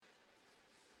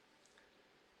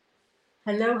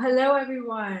Hello, hello,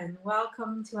 everyone.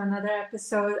 Welcome to another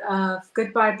episode of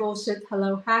Goodbye Bullshit,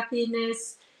 Hello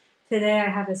Happiness. Today I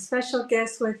have a special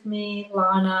guest with me,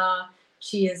 Lana.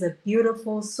 She is a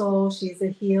beautiful soul. She's a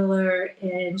healer,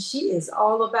 and she is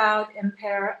all about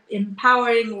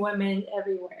empowering women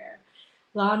everywhere.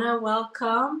 Lana,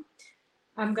 welcome.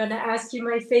 I'm going to ask you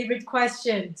my favorite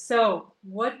question. So,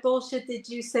 what bullshit did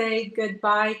you say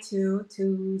goodbye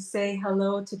to say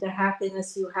hello to the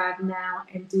happiness you have now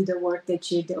and do the work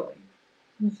that you're doing?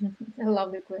 I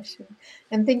love the question.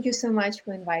 And thank you so much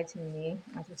for inviting me,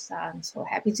 Ajusa. I'm so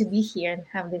happy to be here and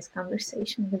have this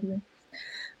conversation with you.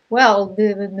 Well,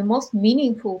 the most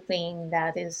meaningful thing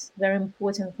that is very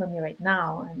important for me right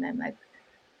now, and I'm like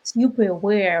super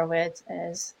aware of it,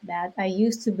 is that I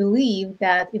used to believe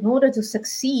that in order to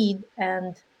succeed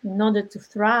and in order to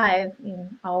thrive in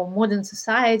our modern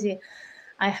society,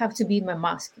 I have to be my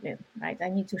masculine, right? I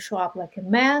need to show up like a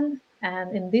man.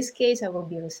 And in this case, I will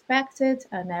be respected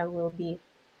and I will be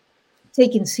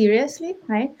taken seriously,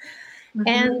 right?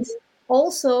 And Mm-hmm.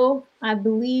 also, I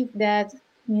believe that,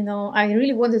 I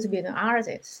really wanted to be an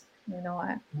artist.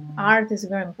 Art is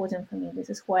very important for me. This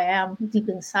is who I am deep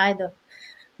inside of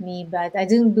me. But I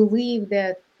didn't believe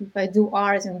that if I do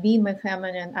art and be my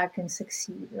feminine, I can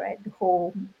succeed, right? The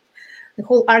whole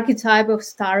archetype of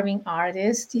starving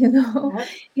artist, Yep.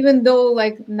 even though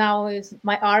like now is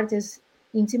my art is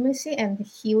intimacy and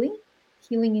healing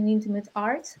in intimate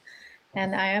art,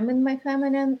 and I am in my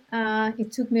feminine.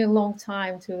 It took me a long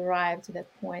time to arrive to that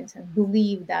point and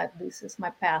believe that this is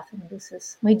my path and this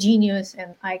is my genius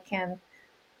and I can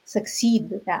succeed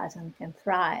with that and can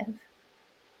thrive.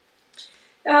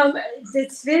 Um,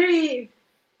 it's very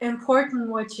important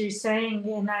what you're saying,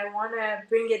 and I want to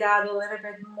bring it out a little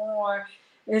bit more.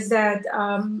 Is that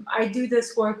I do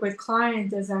this work with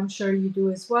clients, as I'm sure you do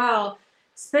as well,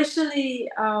 especially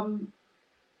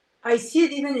I see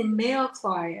it even in male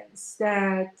clients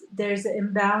that there's an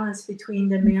imbalance between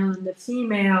the male and the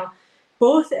female.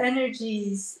 Both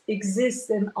energies exist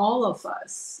in all of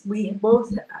us. We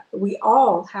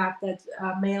all have that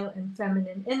male and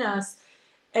feminine in us.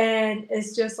 And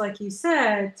it's just like you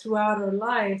said, throughout our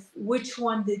life, which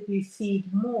one did we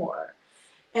feed more?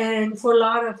 And for a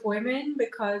lot of women,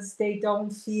 because they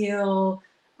don't feel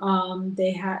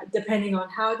they have, depending on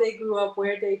how they grew up,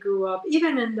 where they grew up,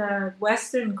 even in the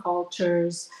Western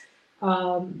cultures,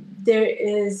 there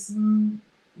is,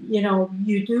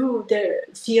 you do there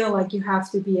feel like you have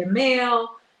to be a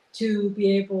male to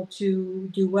be able to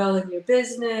do well in your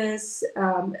business,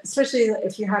 especially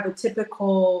if you have a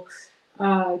typical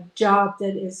job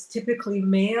that is typically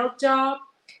male job.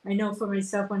 I know for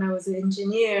myself when I was an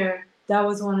engineer, that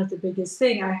was one of the biggest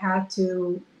thing. I had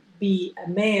to be a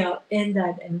male in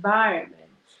that environment.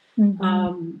 Mhm.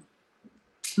 Um,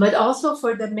 but also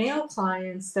for the male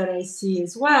clients that I see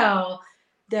as well,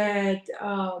 that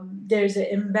there's an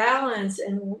imbalance,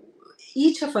 and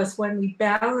each of us, when we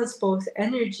balance both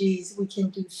energies, we can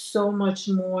do so much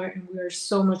more, and we are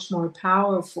so much more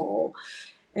powerful.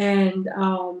 And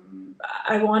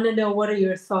I want to know what are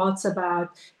your thoughts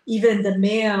about even the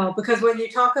male, because when you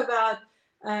talk about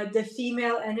the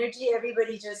female energy,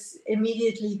 everybody just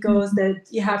immediately goes that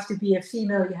you have to be a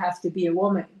female, you have to be a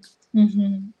woman.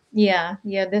 Yeah,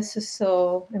 this is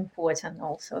so important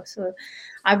also. So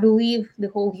I believe the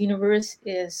whole universe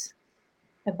is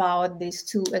about these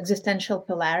two existential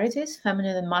polarities,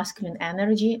 feminine and masculine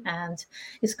energy, and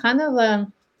it's kind of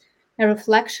a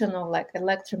reflection of like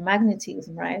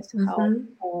electromagnetism, right? How the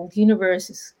Mm-hmm. whole universe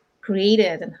is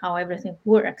created and how everything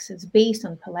works. It's based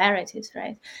on polarities,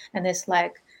 right? And it's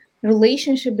like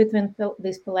relationship between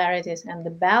these polarities and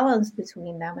the balance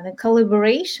between them and the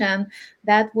collaboration,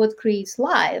 that what creates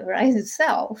life, right,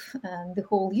 itself and the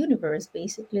whole universe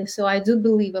basically. So I do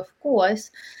believe, of course,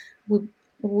 we,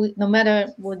 no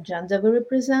matter what gender we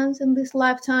represent in this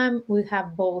lifetime, we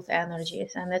have both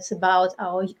energies, and it's about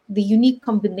the unique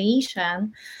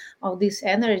combination of these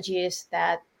energies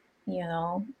that you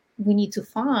know we need to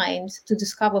find to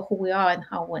discover who we are and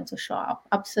how we want to show up.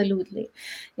 Absolutely,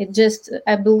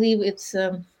 I believe it's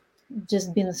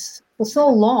just been for so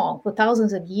long, for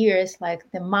thousands of years, like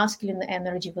the masculine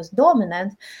energy was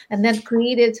dominant, and that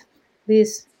created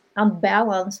this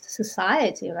unbalanced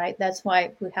society, right? That's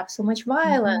why we have so much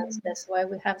violence. Mm-hmm. That's why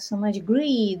we have so much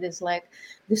greed. It's like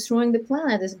destroying the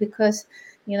planet. Is because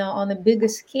on a bigger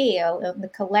scale, the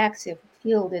collective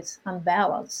field is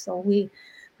unbalanced. So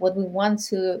what we want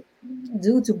to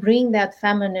do to bring that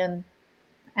feminine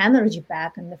energy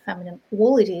back and the feminine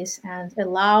qualities and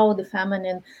allow the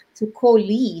feminine to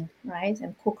co-lead, right,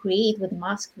 and co-create with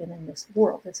masculine in this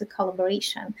world. It's a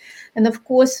collaboration. And of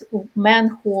course,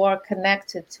 men who are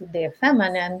connected to their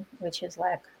feminine, which is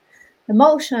like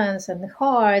emotions and the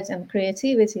heart and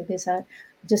creativity, these are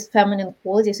just feminine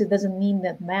qualities. It doesn't mean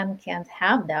that men can't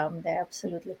have them. They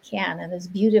absolutely can. And it's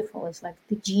beautiful. It's like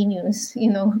the genius,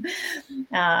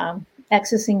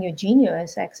 accessing your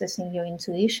genius, accessing your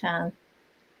intuition.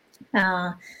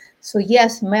 Uh, so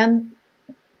yes, men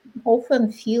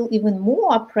often feel even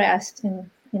more oppressed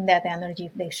in that energy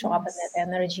if they show up in that Yes.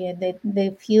 energy. They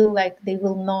feel like they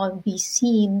will not be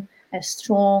seen as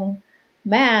strong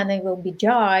men, they will be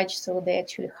judged. So they're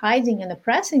actually hiding and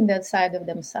oppressing that side of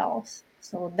themselves.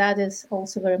 So that is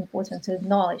also very important to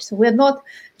acknowledge. So we're not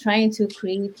trying to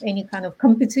create any kind of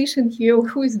competition here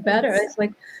who is better. Yes. It's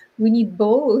like we need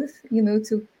both,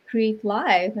 to create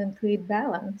life and create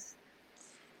balance.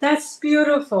 That's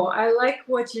beautiful. I like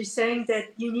what you're saying,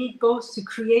 that you need both to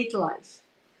create life.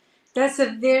 That's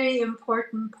a very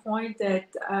important point that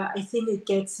I think it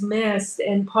gets missed.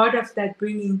 And part of that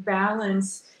bringing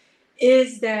balance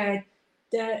is that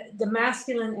the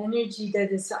masculine energy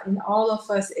that is in all of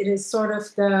us, it is sort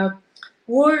of the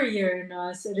warrior in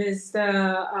us. It is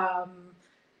the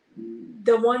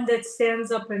one that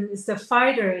stands up and is the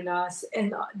fighter in us.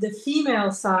 And the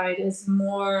female side is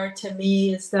more, to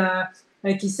me, is the,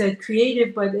 like you said,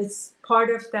 creative, but it's part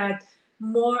of that,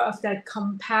 more of that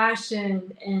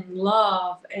compassion and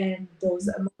love and those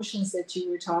emotions that you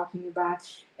were talking about,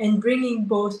 and bringing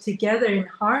both together in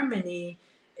harmony.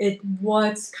 It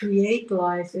what's create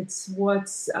life. It's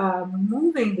what's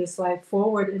moving this life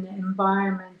forward in an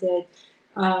environment that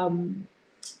um,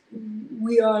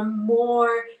 we are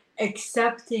more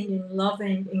accepting and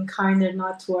loving and kinder,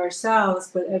 not to ourselves,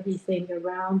 but everything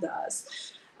around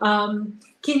us.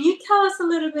 Can you tell us a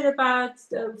little bit about,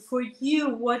 for you,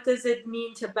 what does it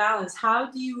mean to balance? How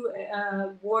do you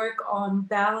work on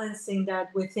balancing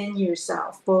that within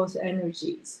yourself, both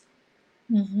energies?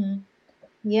 Hmm.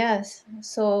 Yes.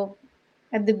 So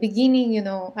at the beginning,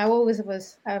 I've always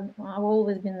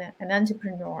been an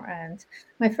entrepreneur, and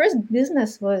my first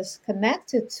business was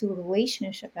connected to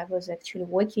relationship. I was actually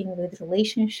working with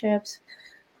relationships,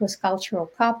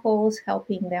 cross-cultural couples,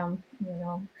 helping them,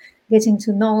 getting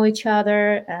to know each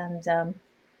other and,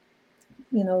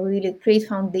 really create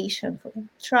foundation for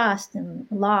trust and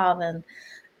love and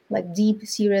like deep,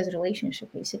 serious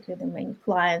relationship. Basically, the many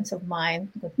clients of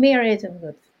mine got married and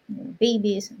got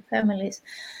babies and families.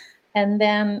 And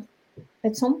then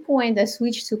at some point I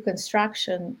switched to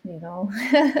construction,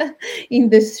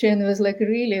 industry, and was like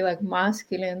really like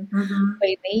masculine Mm-hmm.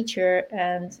 by nature.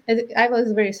 And I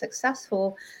was very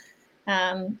successful.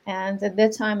 And at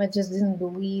that time, I just didn't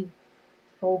believe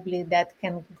probably that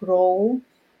can grow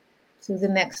to the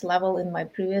next level in my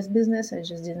previous business. I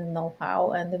just didn't know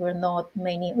how. And there were not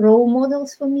many role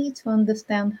models for me to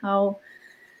understand how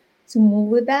to move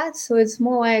with that. So it's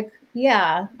more like,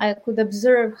 yeah, I could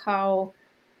observe how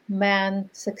men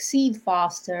succeed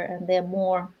faster and they're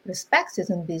more respected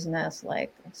in business.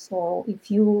 Like, so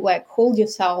if you like hold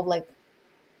yourself like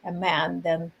a man,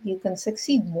 then you can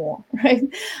succeed more, right?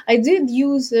 I did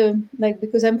use like,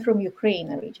 because I'm from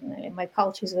Ukraine originally, my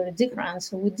culture is very different,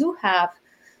 so we do have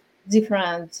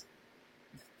different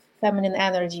feminine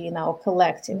energy in our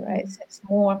collective, right? Mm-hmm. So it's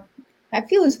more, I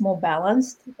feel it's more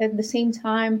balanced. At the same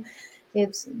time,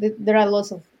 there are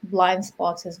lots of blind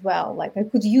spots as well. Like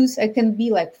I can be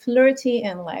like flirty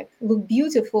and like look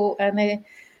beautiful, and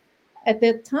at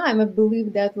that time I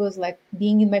believe that was like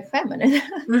being in my feminine.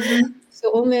 Mm-hmm.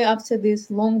 So only after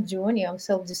this long journey of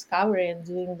self-discovery and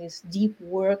doing this deep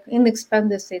work in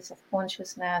expanded states of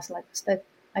consciousness, like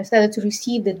I started to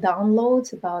receive the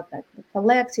downloads about like the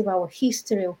collective, our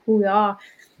history of who we are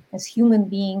as human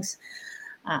beings,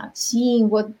 seeing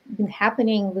what been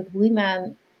happening with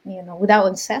women, with our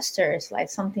ancestors, like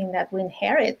something that we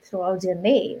inherit through our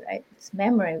DNA, right? It's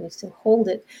memory, we still hold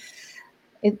it.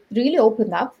 It really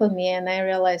opened up for me, and I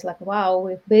realized like, wow,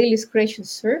 we've barely scratched the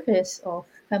surface of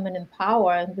feminine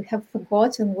power and we have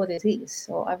forgotten what it is.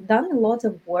 So I've done a lot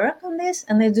of work on this,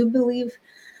 and I do believe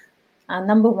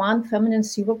number one feminine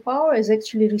superpower is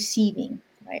actually receiving,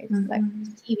 right? Like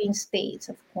Mm-hmm. receiving states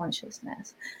of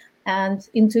consciousness. And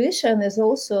intuition is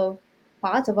also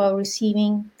part of our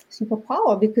receiving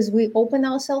superpower, because we open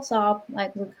ourselves up,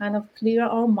 like we kind of clear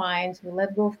our minds, we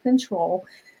let go of control,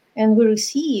 and we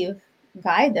receive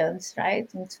guidance, right?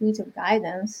 Intuitive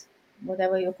guidance,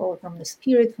 whatever you call it, from the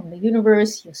spirit, from the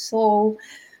universe, your soul.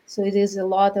 So it is a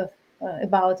lot of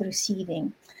about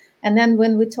receiving. And then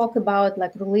when we talk about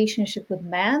like relationship with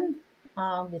men,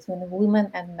 between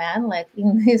women and men, like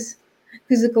in this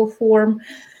physical form.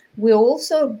 We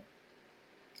also,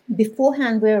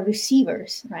 beforehand, we're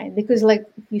receivers, right? Because, like,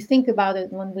 if you think about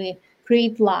it, when we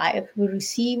create life, we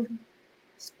receive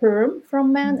sperm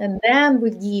from men, and then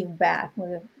we give back.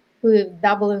 We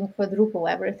double and quadruple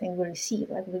everything we receive.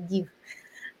 Like, we give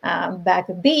back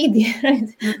a baby, right?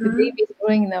 The Mm-hmm. baby is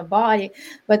growing in our body,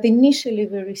 but initially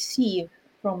we receive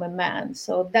from a man.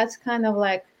 So that's kind of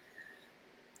like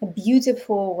a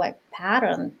beautiful like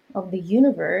pattern of the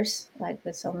universe, like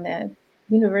this on the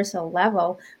universal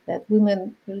level, that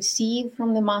women receive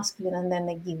from the masculine and then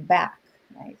they give back,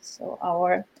 right? So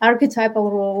our archetypal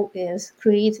role is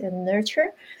create and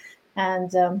nurture,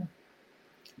 and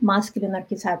masculine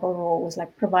archetypal role is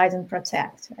like provide and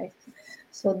protect, right?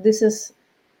 So this is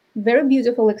very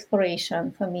beautiful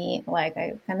exploration for me. Like,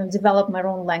 I kind of developed my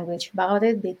own language about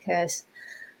it, because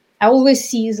I always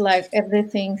see like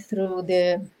everything through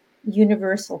the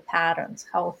universal patterns,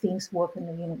 how things work in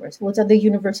the universe. What are the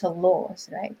universal laws,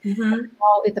 right? Mm-hmm.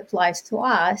 How it applies to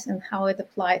us and how it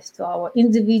applies to our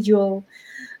individual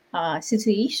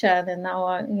situation and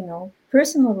our,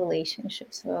 personal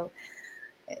relationships. So,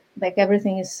 like,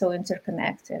 everything is so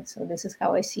interconnected. So this is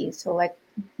how I see it. So, like,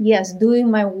 yes, doing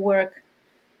my work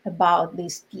about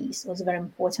this piece was very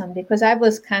important, because I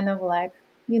was kind of like,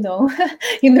 in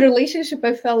the relationship,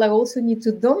 I felt I also need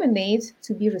to dominate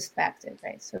to be respected,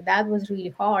 right? So that was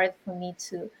really hard for me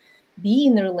to be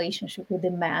in a relationship with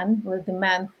the man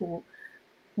who,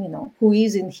 who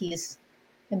is in his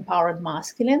empowered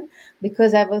masculine,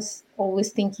 because I was always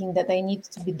thinking that I need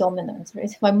to be dominant,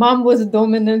 right? My mom was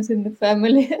dominant in the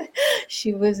family.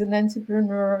 She was an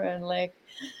entrepreneur, and like,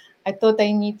 I thought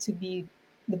I need to be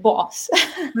the boss.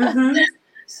 Mm-hmm.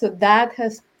 So that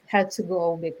has had to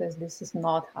go, because this is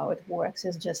not how it works.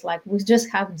 It's just like we just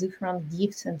have different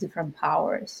gifts and different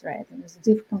powers, right? And it's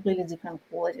completely different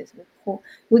qualities.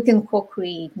 We can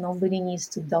co-create. Nobody needs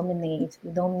to dominate.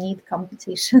 We don't need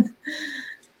competition.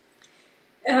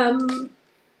 Um,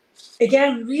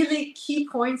 Again, really key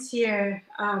points here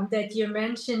that you're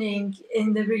mentioning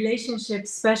in the relationship,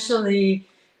 especially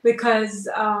because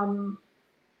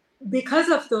because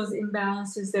of those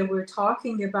imbalances that we're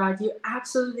talking about. You're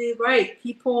absolutely right.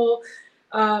 People,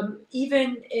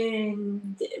 even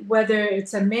in whether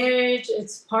it's a marriage,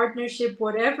 it's partnership,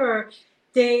 whatever,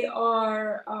 they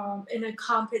are in a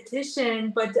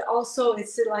competition, but also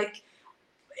it's like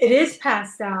it is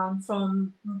passed down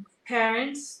from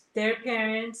parents, their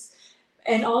parents,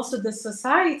 and also the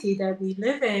society that we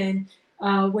live in,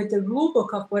 with the rule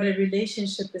book of what a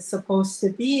relationship is supposed to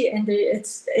be. And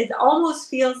it almost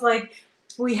feels like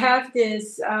we have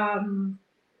this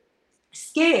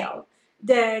scale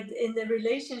that in the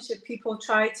relationship people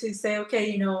try to say,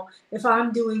 okay, if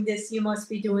I'm doing this, you must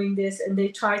be doing this, and they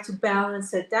try to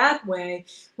balance it that way.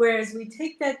 Whereas we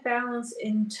take that balance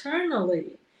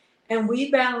internally and we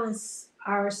balance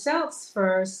ourselves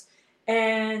first,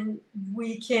 and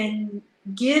we can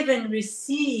give and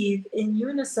receive in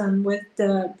unison with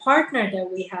the partner that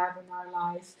we have in our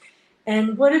life.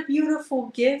 And what a beautiful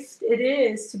gift it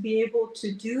is to be able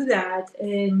to do that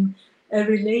in a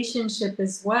relationship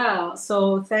as well.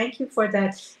 So thank you for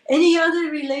that. Any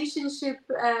other relationship,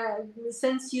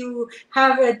 since you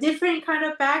have a different kind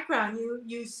of background,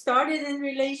 you started in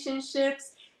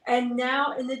relationships, and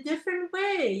now in a different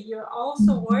way, you're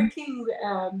also working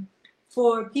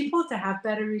for people to have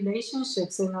better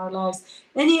relationships in our lives.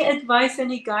 Any advice,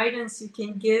 any guidance you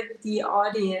can give the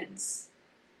audience?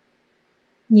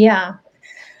 Yeah.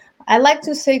 I like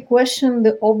to say, question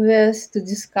the obvious to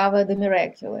discover the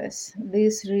miraculous.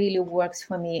 This really works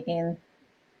for me in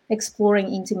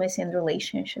exploring intimacy and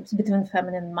relationships between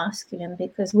feminine and masculine,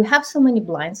 because we have so many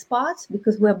blind spots,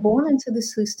 because we're born into the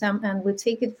system and we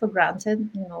take it for granted.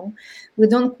 We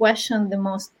don't question the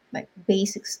most like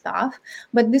basic stuff.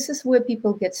 But this is where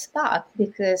people get stuck,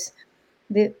 because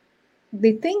they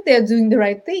they think they're doing the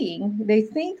right thing. They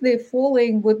think they're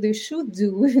following what they should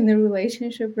do in a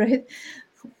relationship, right?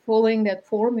 Following that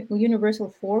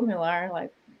universal formula,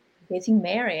 like getting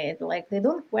married. Like, they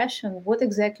don't question what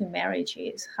exactly marriage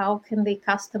is. How can they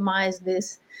customize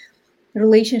this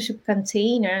relationship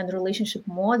container and relationship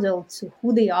model to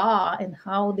who they are and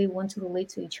how they want to relate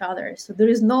to each other? So there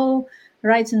is no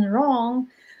right and wrong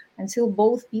until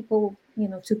both people,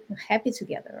 to happy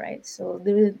together, right? So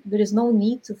there is no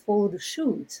need to follow the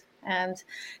suit. And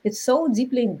it's so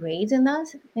deeply ingrained in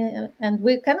us, and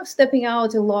we're kind of stepping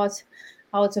out a lot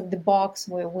out of the box,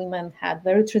 where women had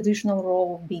very traditional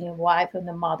role of being a wife and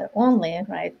a mother only,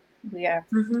 right? we are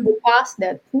Mm-hmm. we past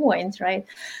that point, right?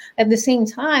 At the same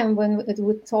time, when it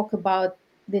would talk about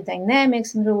the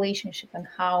dynamics in relationship and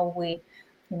how we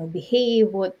behave,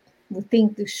 what we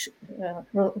think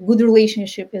good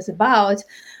relationship is about.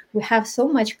 We have so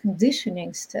much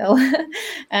conditioning still,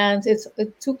 and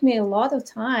it took me a lot of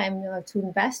time, to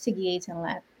investigate and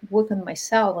like work on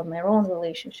myself, on my own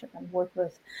relationship, and work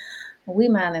with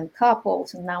women and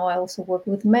couples, and now I also work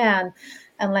with men,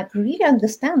 and like really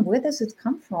understand where does it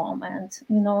come from. And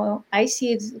I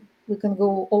see it, we can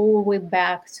go all the way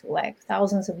back to like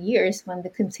thousands of years when the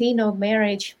container of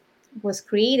marriage was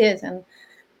created. And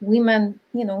women,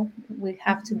 we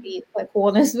have to be like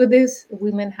honest with this,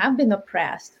 women have been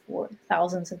oppressed for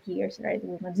thousands of years, right?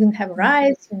 Women didn't have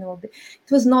rights,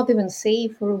 it was not even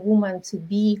safe for a woman to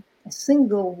be a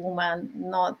single woman,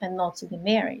 not to be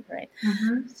married, right?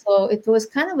 Mm-hmm. So it was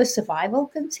kind of a survival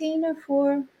container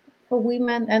for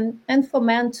women and for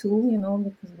men too,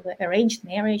 because of the arranged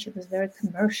marriage, it was very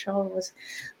commercial, it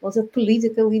was a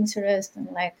political interest,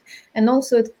 and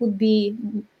also it could be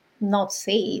not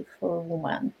safe for a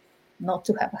woman not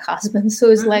to have a husband. So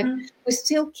it's like Mm-hmm. we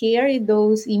still carry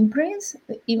those imprints,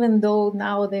 even though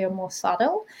now they are more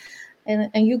subtle.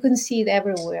 And you can see it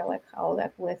everywhere, like how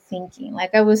that we're thinking.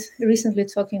 Like I was recently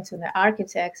talking to the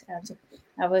architects, and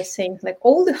I was saying like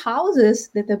all the houses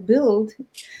that are built,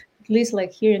 at least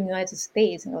like here in the United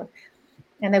States,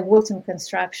 and I worked in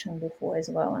construction before as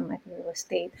well, and like real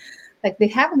estate, like they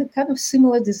have the kind of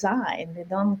similar design. They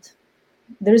don't.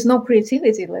 There is no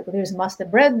creativity. Like there's master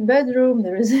bedroom,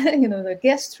 there is the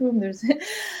guest room, there's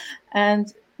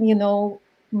and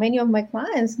many of my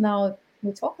clients now,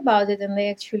 we talk about it, and they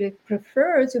actually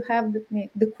prefer to have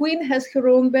the queen has her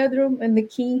own bedroom and the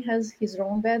king has his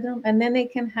own bedroom, and then they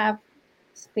can have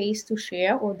space to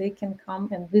share, or they can come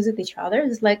and visit each other.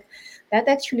 It's like that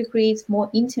actually creates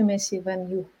more intimacy when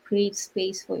you create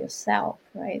space for yourself,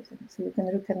 right? So you can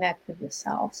reconnect with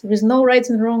yourself. So there's no right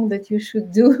and wrong that you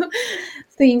should do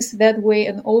things that way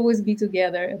and always be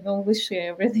together and always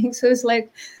share everything. So it's like,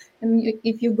 and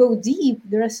if you go deep,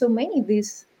 there are so many of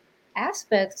these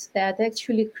aspects that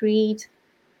actually create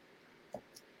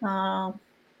uh,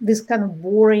 this kind of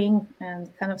boring and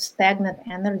kind of stagnant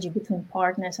energy between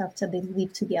partners after they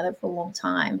live together for a long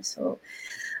time. So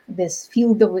this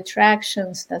field of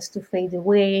attraction starts to fade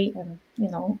away, and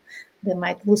they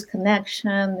might lose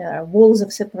connection. There are walls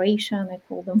of separation, I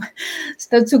call them,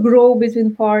 start to grow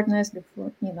between partners.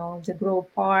 They grow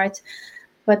apart.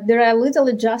 But there are little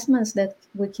adjustments that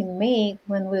we can make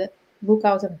when we look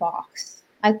out of the box.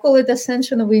 I call it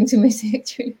ascension of intimacy,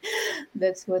 actually.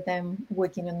 That's what I'm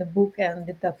working on the book and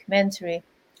the documentary,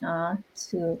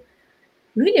 to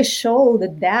really show the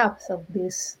depth of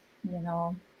this,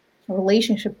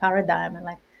 relationship paradigm, and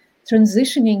like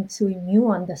transitioning to a new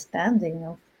understanding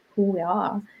of who we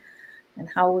are and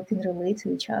how we can relate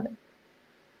to each other.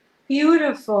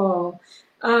 Beautiful.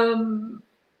 Um,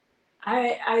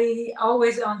 I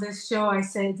always on this show I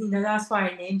said, that's why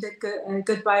I named it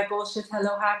Goodbye Bullshit,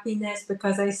 Hello Happiness,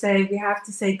 because I say we have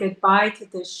to say goodbye to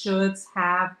the shoulds,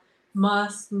 have,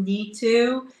 must, need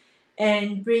to,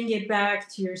 and bring it back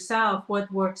to yourself.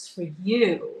 What works for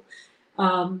you,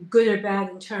 good or bad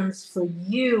in terms for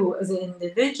you as an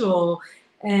individual.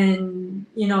 And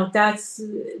that's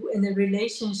in a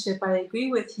relationship. I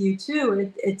agree with you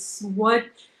too. It's what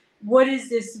does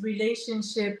this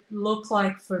relationship look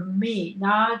like for me,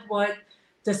 not what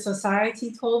the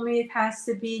society told me it has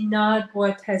to be, not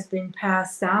what has been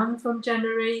passed down from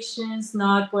generations,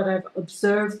 not what I've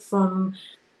observed from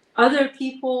other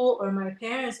people or my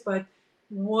parents, but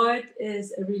what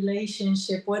is a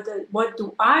relationship, what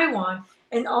do I want.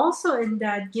 And also in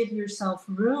that, give yourself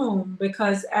room,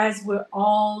 because as we're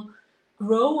all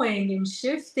growing and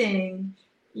shifting,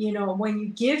 when you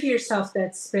give yourself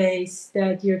that space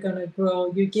that you're going to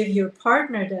grow, you give your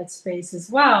partner that space as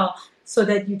well, so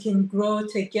that you can grow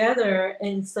together.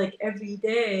 And it's like every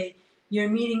day you're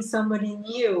meeting somebody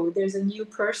new, there's a new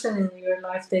person in your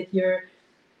life that you're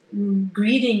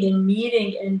greeting and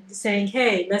meeting and saying,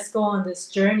 hey, let's go on this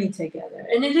journey together.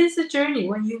 And it is a journey.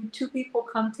 When you two people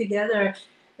come together,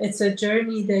 it's a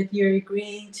journey that you're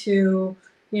agreeing to.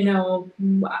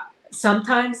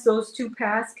 Sometimes those two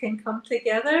paths can come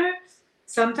together,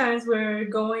 sometimes we're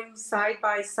going side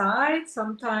by side,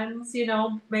 sometimes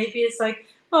maybe it's like,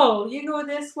 oh, you go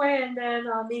this way and then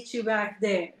I'll meet you back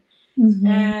there.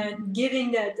 And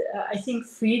giving that, I think,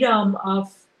 freedom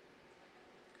of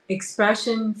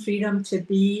expression, freedom to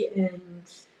be in,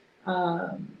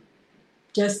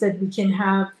 just that we can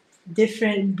have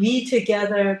be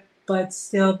together but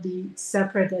still be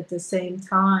separate at the same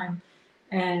time,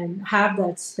 and have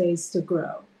that space to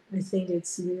grow. I think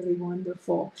it's really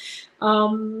wonderful.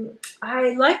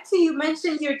 I like to, you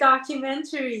mentioned your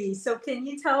documentary. So can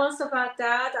you tell us about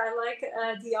that? I like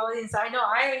the audience. I know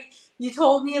you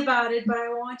told me about it, but I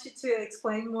want you to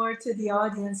explain more to the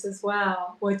audience as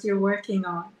well, what you're working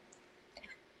on.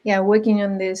 Yeah, working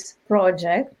on this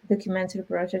project, documentary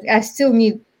project. I still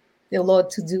need a lot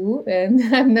to do,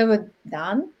 and I've never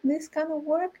done this kind of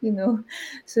work,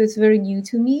 so it's very new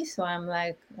to me. So I'm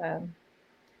like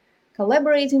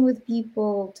collaborating with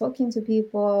people, talking to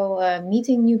people,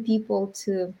 meeting new people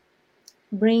to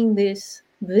bring this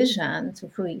vision to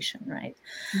fruition, right?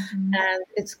 Mhm. And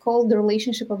it's called The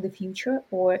Relationship of the Future,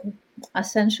 or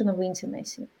Ascension of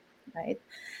Intimacy, right?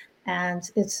 And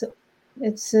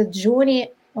it's a journey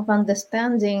of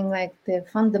understanding like the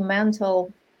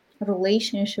fundamental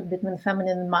relationship between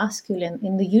feminine and masculine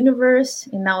in the universe,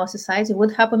 in our society,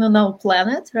 what happened on our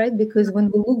planet, right? Because when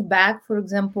we look back, for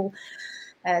example,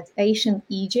 at ancient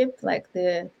Egypt, like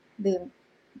the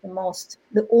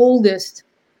the oldest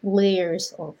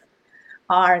layers of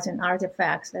art and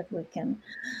artifacts that we can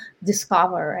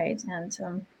discover, right?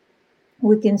 And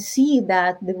we can see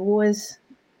that there was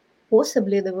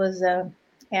a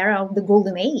era of the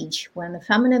golden age when the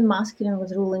feminine and masculine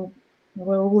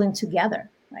were ruling together,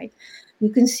 right? You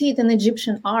can see it in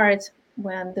Egyptian art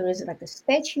when there is like a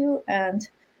statue and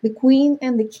the queen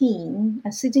and the king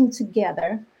are sitting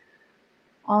together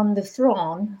on the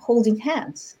throne holding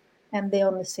hands, and they're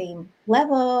on the same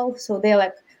level, so they're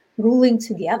like ruling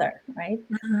together, right?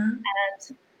 Mhm. And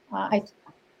I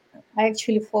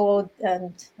actually followed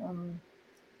and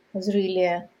was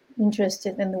really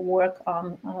interested in the work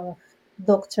of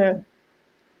Dr.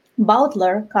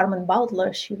 Bautler, Carmen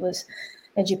Bautler. She was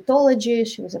Egyptology.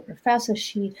 She was a professor.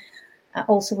 She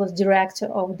also was director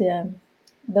of the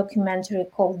documentary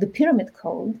called The Pyramid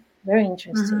Code. Very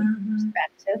interesting Mhm.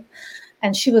 perspective.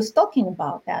 And she was talking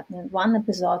about that. And one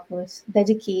episode was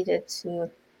dedicated to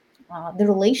the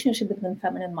relationship between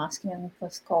feminine and masculine. It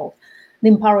was called The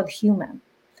Empowered Human.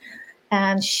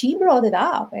 And she brought it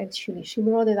up, actually. She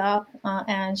brought it up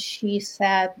and she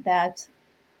said that,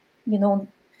 you know,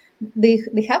 they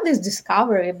have this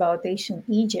discovery about ancient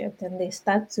Egypt, and they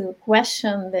start to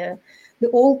question the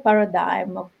old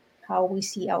paradigm of how we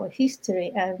see our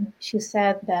history. And she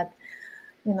said that,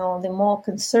 the more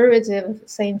conservative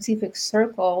scientific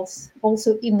circles,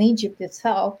 also in Egypt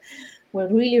itself, were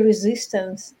really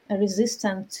resistant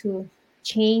to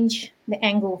change the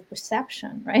angle of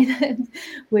perception, right?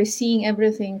 We're seeing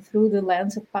everything through the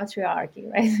lens of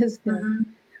patriarchy, right? It's been Mhm.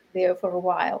 there for a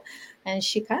while. And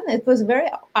it was a very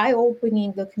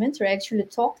eye-opening documentary. I actually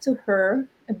talked to her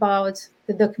about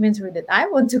the documentary that I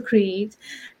want to create.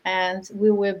 And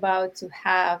we were about to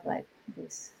have like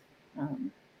this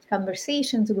um,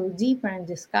 conversation to go deeper and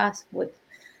discuss what,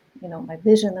 my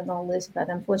vision and all this. But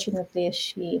unfortunately,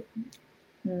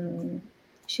 mm,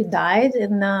 she died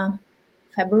in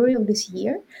February of this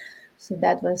year. So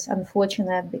that was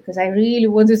unfortunate because I really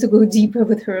wanted to go deeper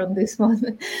with her on this one.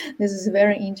 This is a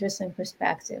very interesting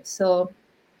perspective. So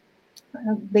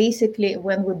basically,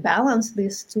 when we balance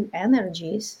these two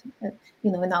energies,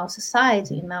 in our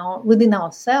society, within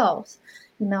ourselves,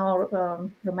 in our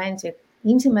romantic,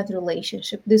 intimate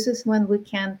relationship, this is when we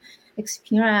can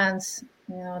experience,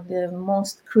 the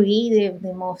most creative,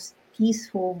 the most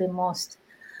peaceful, the most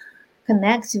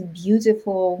connective,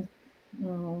 beautiful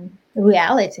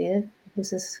reality.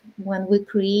 This is when we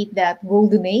create that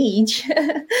golden age,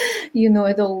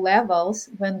 at all levels,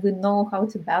 when we know how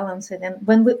to balance it, and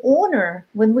when we honor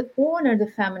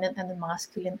the feminine and the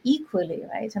masculine equally,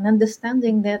 right? And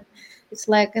understanding that it's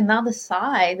like another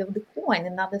side of the coin,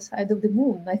 another side of the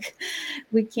moon. Like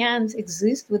we can't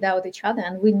exist without each other,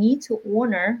 and we need to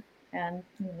honor and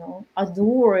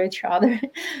adore each other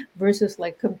versus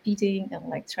like competing and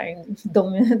like trying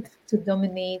to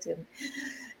dominate and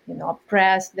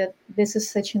oppress. That this is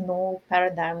such an old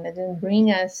paradigm that didn't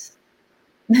bring us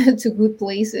to good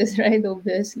places, right?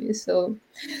 Obviously. So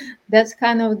that's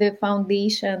kind of the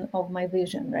foundation of my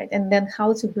vision, right? And then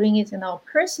how to bring it in our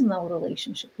personal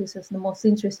relationship. This is the most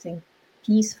interesting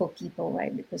piece for people,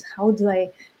 right? Because how do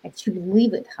I actually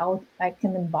live it? How I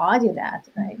can embody that,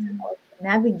 right? Mhm. How I can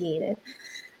navigate it.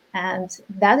 And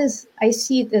that is, I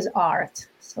see it as art.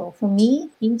 So for me,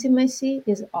 intimacy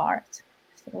is art.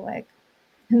 So like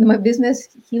in my business,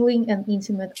 healing and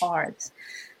intimate arts.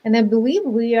 And I believe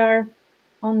we are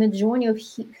on the journey of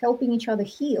helping each other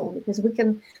heal, because we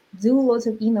can do lots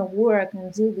of inner work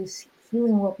and do this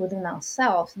healing work within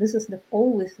ourselves. This is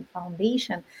always the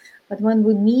foundation. But when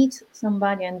we meet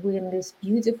somebody and we're in this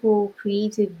beautiful,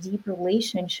 creative, deep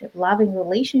relationship, loving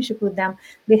relationship with them,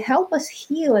 they help us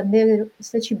heal, and they're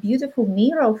such a beautiful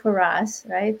mirror for us,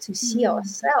 right? To see Mhm.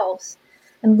 ourselves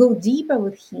and go deeper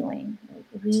with healing,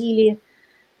 like really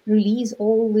release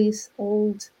all these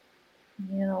old,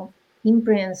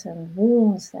 imprints and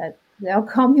wounds that we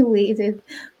accumulated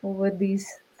over these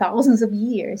thousands of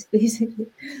years, basically.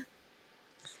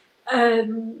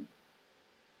 Um,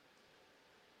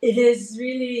 it is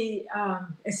really,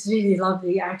 it's really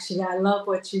lovely, actually. I love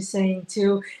what you're saying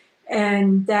too.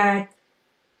 And that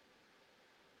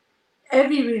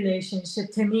every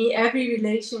relationship, to me, every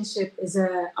relationship is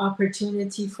an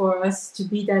opportunity for us to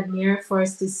be that mirror, for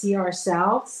us to see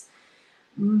ourselves.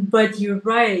 But you're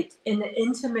right, in an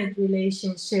intimate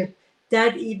relationship,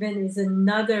 that even is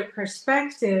another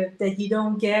perspective that you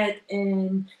don't get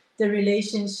in the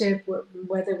relationship,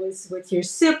 whether it's with your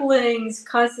siblings,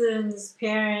 cousins,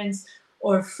 parents,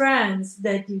 or friends,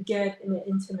 that you get in an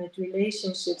intimate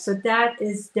relationship. So that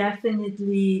is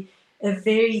definitely a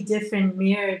very different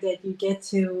mirror that you get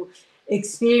to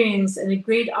experience, and a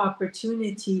great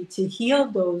opportunity to heal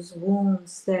those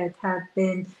wounds that have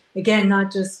been, again,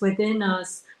 not just within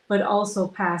us, but also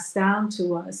passed down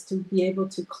to us, to be able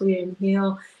to clear and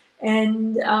heal.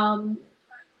 And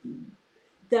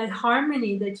that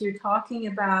harmony that you're talking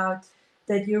about,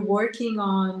 that you're working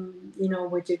on,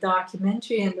 with your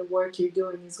documentary and the work you're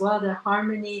doing as well, the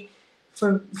harmony,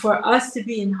 for us to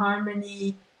be in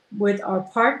harmony with our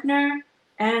partner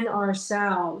and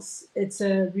ourselves, it's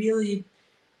a really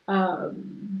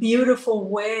beautiful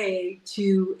way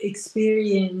to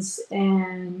experience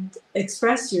and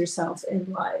express yourself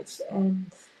in life. And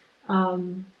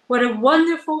what a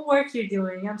wonderful work you're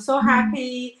doing. I'm so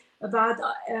happy about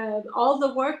all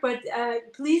the work, but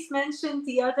please mention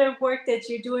the other work that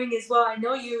you're doing as well. I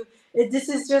know this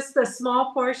is just a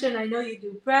small portion. I know you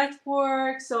do breath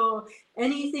work. So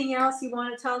anything else you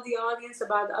want to tell the audience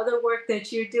about other work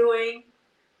that you're doing?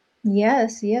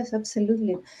 Yes, yes,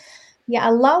 absolutely. Yeah, I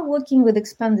love working with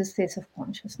expanded states of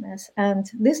consciousness. And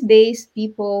these days,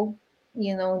 people,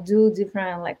 do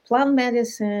different like plant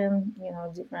medicine,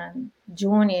 different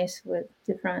journeys with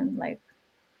different like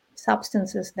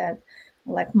substances that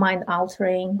like mind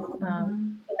altering,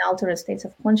 Mhm. in altered states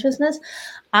of consciousness.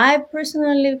 I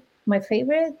personally, my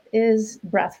favorite is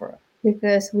breathwork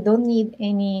because we don't need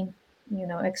any,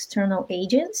 external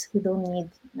agents. We don't need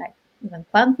like even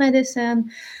plant medicine.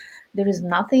 There is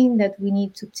nothing that we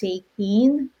need to take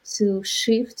in to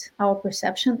shift our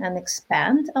perception and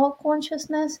expand our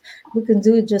consciousness. We can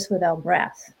do it just with our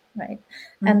breath, right?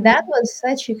 And that Mhm. was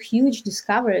such a huge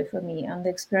discovery for me on the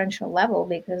experiential level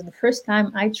because the first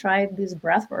time I tried this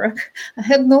breath work, I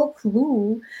had no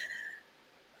clue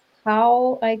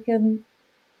how I can,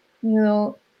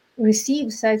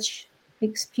 receive such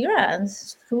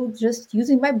experience through just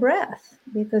using my breath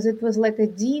because it was like a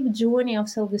deep journey of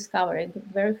self-discovery. The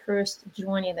very first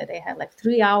journey that I had, like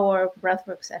 3 hour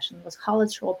breathwork session, was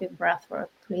holotropic breathwork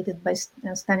created by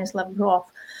Stanislav Grof.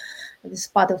 This is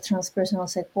part of transpersonal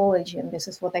psychology, and this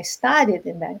is what I studied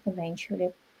in that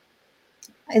eventually.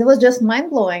 It was just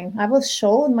mind-blowing. I was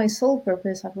shown my soul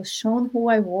purpose. I was shown who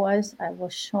I was. I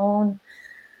was shown,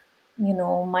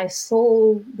 my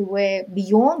soul the way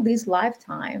beyond this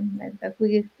lifetime that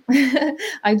we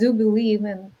I do believe,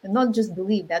 and not just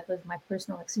believe, that was my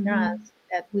personal Mhm. experience,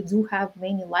 that we do have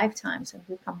many lifetimes and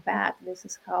we come back. This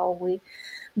is how we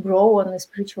grow on the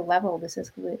spiritual level. This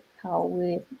is how we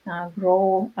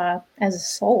grow as a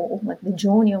soul, like the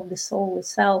journey of the soul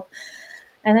itself.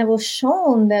 And I was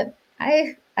shown that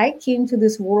I came to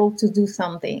this world to do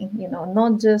something,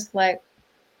 not just like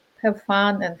have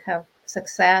fun and have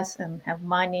success and have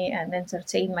money and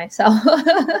entertain myself,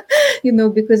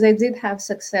 because I did have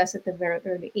success at a very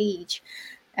early age.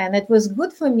 And it was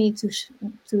good for me to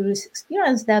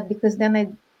experience that, because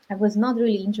then I was not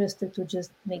really interested to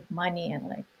just make money and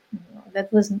like,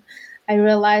 that was, I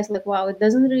realized like, wow, it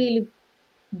doesn't really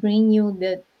bring you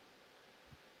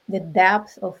the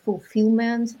depth of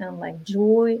fulfillment and like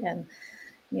joy. And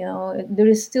there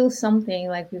is still something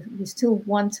like you still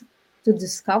want to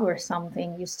discover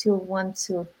something, you still want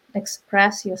to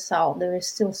express yourself. There is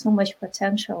still so much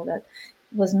potential that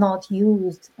was not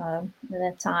used at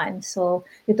that time. So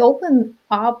it opened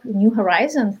up a new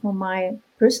horizon for my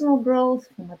personal growth,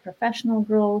 for my professional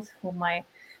growth, for my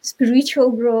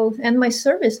spiritual growth, and my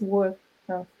service work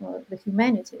for the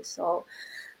humanity. So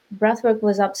breathwork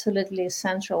was absolutely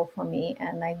essential for me,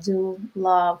 and I do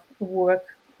love work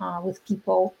with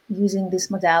people using this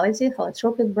modality,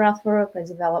 holotropic breathwork. I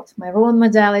developed my own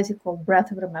modality called Breath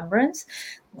of Remembrance,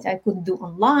 which I could do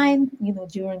online.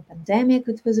 During pandemic,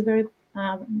 it was very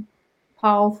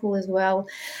powerful as well.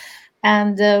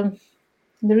 And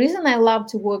the reason I love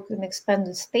to work in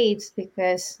expanded states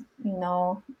because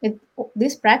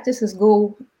these practices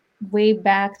go way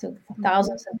back to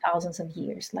thousands and thousands of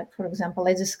years. Like for example,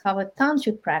 I discovered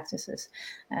tantric practices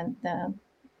and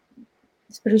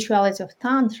spirituality of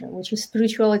tantra, which is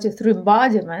spirituality through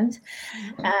embodiment,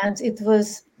 and it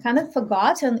was kind of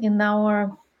forgotten in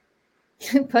our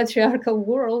patriarchal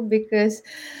world because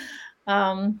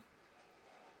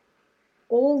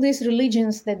all these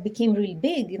religions that became really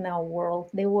big in our world,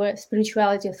 they were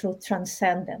spirituality through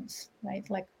transcendence, right?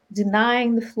 Like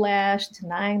denying the flesh,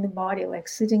 denying the body, like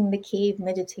sitting in the cave,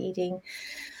 meditating,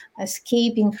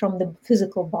 escaping from the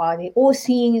physical body, or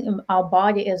seeing our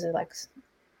body as a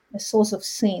source of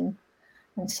sin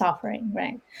and suffering,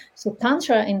 right? So in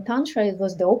tantra it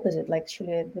was the opposite. Like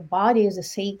actually the body is a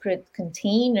sacred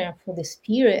container for the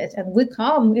spirit, and we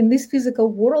come in this physical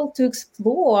world to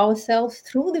explore ourselves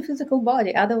through the physical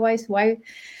body. Otherwise, why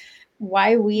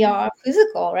we are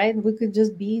physical, right? We could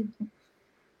just be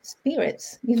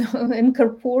spirits,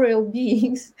 incorporeal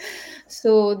beings.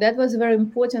 So that was very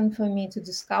important for me to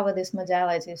discover these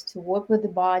modalities, to work with the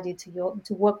body, to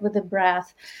work with the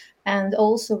breath. And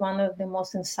also one of the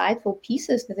most insightful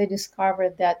pieces that I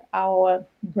discovered, that our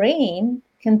brain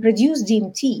can produce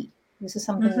DMT. This is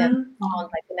something that found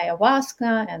like in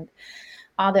ayahuasca and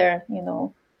other,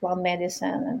 plant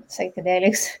medicine and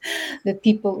psychedelics that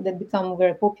become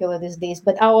very popular these days.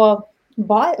 But our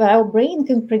brain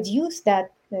can produce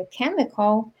that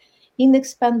chemical in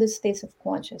expanded states of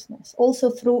consciousness, also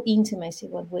through intimacy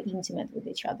when we're intimate with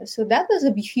each other. So that was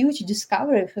a huge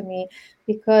discovery for me,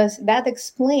 because that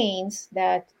explains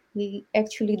that we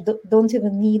actually don't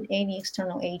even need any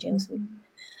external agents. We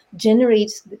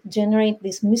generate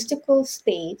these mystical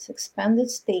states, expanded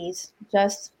states,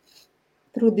 just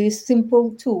through these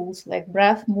simple tools like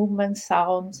breath, movement,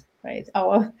 sound, right?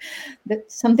 That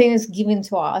something is given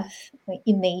to us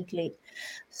innately.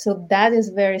 So that is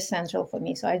very central for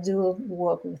me. So I do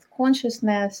work with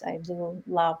consciousness. I do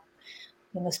love,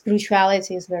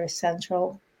 spirituality is very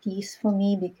central piece for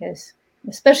me, because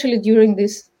especially during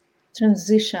this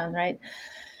transition, right?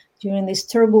 During this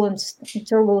turbulent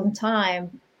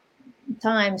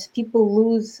times, people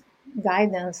lose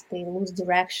guidance, they lose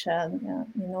direction.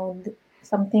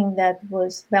 Something that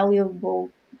was valuable,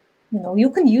 you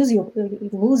can lose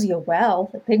your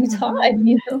wealth at any time.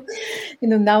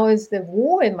 Now is the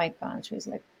war in my country. It's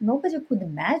like nobody could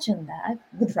imagine that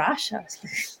with Russia. It's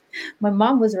like, my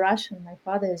mom was Russian, my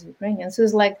father is Ukrainian. So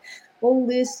it's like all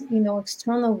these,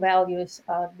 external values,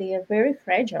 they are very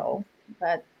fragile.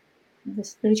 But the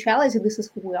spirituality, this is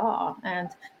who we are. And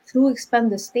through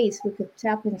expanded states, we could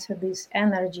tap into these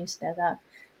energies that are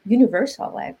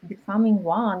universal, like becoming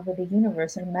one with the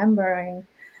universe, remembering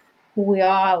who we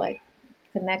are, like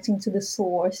connecting to the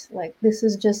source. Like this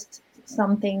is just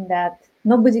something that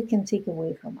nobody can take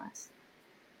away from us.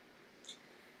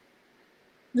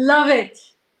 Love it.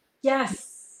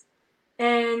 Yes.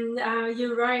 And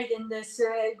you're right in this.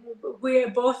 We're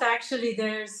both actually,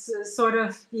 there's sort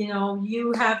of,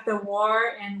 you have the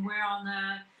war and we're on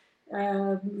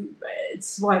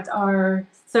it's what, our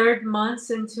third month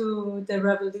into the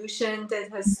revolution that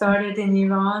has started in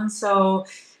Iran. So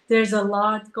there's a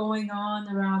lot going on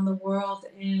around the world.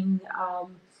 And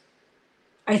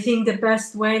I think the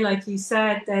best way, like you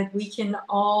said, that we can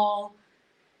all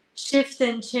shift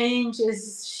and change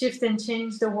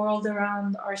the world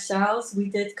around ourselves. We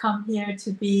did come here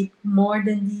to be more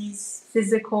than these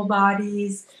physical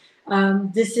bodies.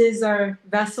 This is our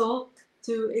vessel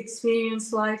to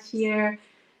experience life here.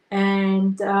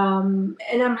 And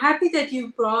I'm happy that you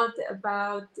brought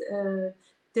about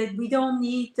that we don't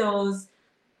need those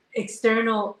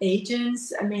external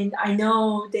agents. I mean, I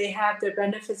know they have their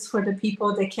benefits for the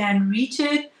people that can reach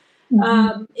it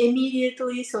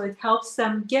immediately, so it helps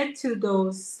them get to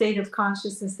those state of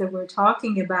consciousness that we're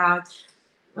talking about,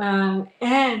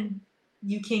 and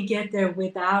you can get there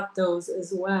without those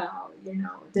as well.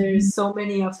 There's so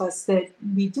many of us that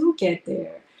we do get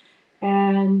there,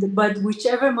 but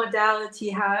whichever modality,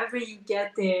 however you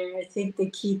get there, I think the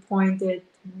key point that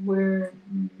we're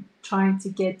trying to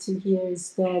get to here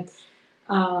is that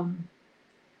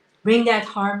bring that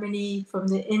harmony from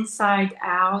the inside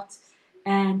out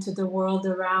and to the world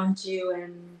around you,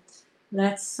 and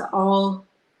let's all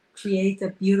create a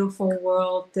beautiful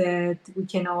world that we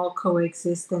can all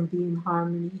coexist and be in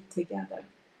harmony together.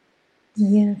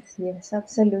 Yes,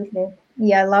 absolutely.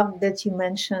 Yeah, I love that you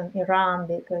mentioned Iran,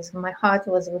 because my heart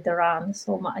was with Iran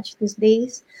so much these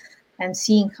days, and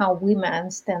seeing how women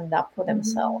stand up for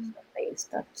themselves, they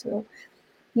start to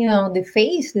they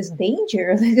face this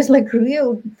danger. Like it's like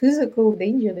real physical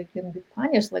danger. They can be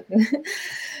punished, like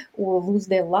or lose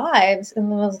their lives.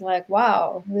 And I was like,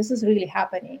 wow, this is really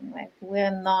happening. Like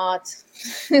we're not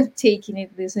taking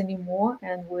it this anymore,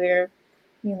 and we're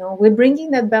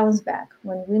bringing that balance back.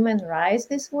 When women rise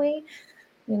this way,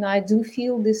 I do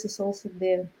feel this is also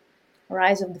the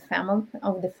rise of the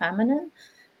feminine,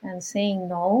 and saying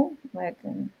no, like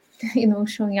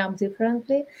showing up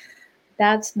differently.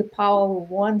 That's the power we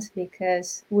want,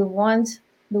 because we want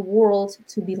the world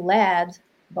to be led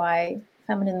by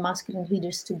feminine masculine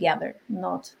leaders together,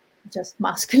 not just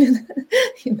masculine,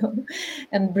 you know,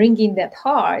 and bringing that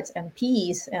heart and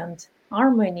peace and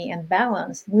harmony and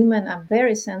balance. Women are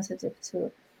very sensitive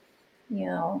to, you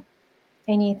know,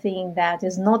 anything that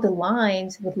is not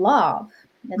aligned with love,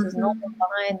 that is not Mhm.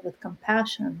 aligned with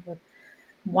compassion, with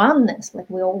oneness, like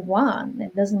we're all one.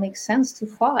 It doesn't make sense to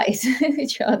fight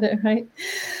each other, right?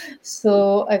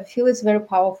 So I feel it's a very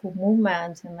powerful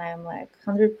movement, and I'm like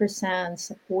 100%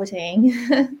 supporting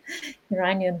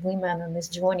Iranian women on this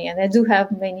journey. And I do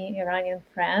have many Iranian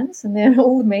friends, and they're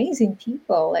all amazing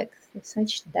people, like with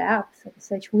such depth and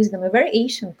such wisdom, a very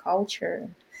Asian culture.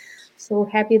 So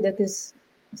happy that this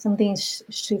something is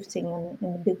shifting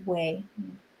in a big way.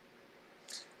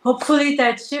 Hopefully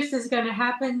that shift is going to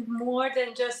happen more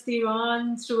than just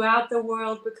Iran, throughout the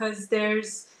world, because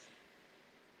there's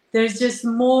just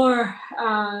more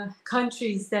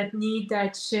countries that need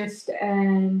that shift,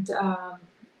 and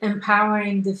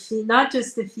empowering not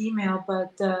just the female,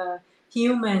 but the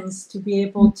humans, to be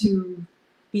able to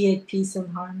be at peace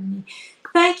and harmony.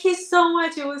 Thank you so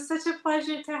much. It was such a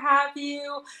pleasure to have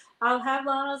you. I'll have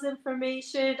Lana's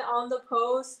information on the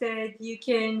post, that you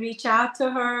can reach out to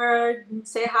her, and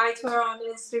say hi to her on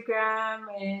Instagram,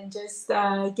 and just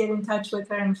get in touch with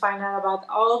her and find out about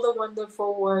all the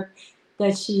wonderful work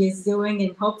that she is doing.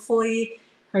 And hopefully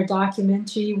her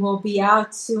documentary will be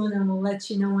out soon, and we'll let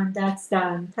you know when that's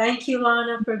done. Thank you,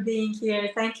 Lana, for being here.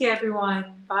 Thank you, everyone.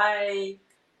 Bye.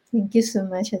 Thank you so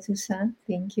much, Atusa.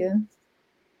 Thank you.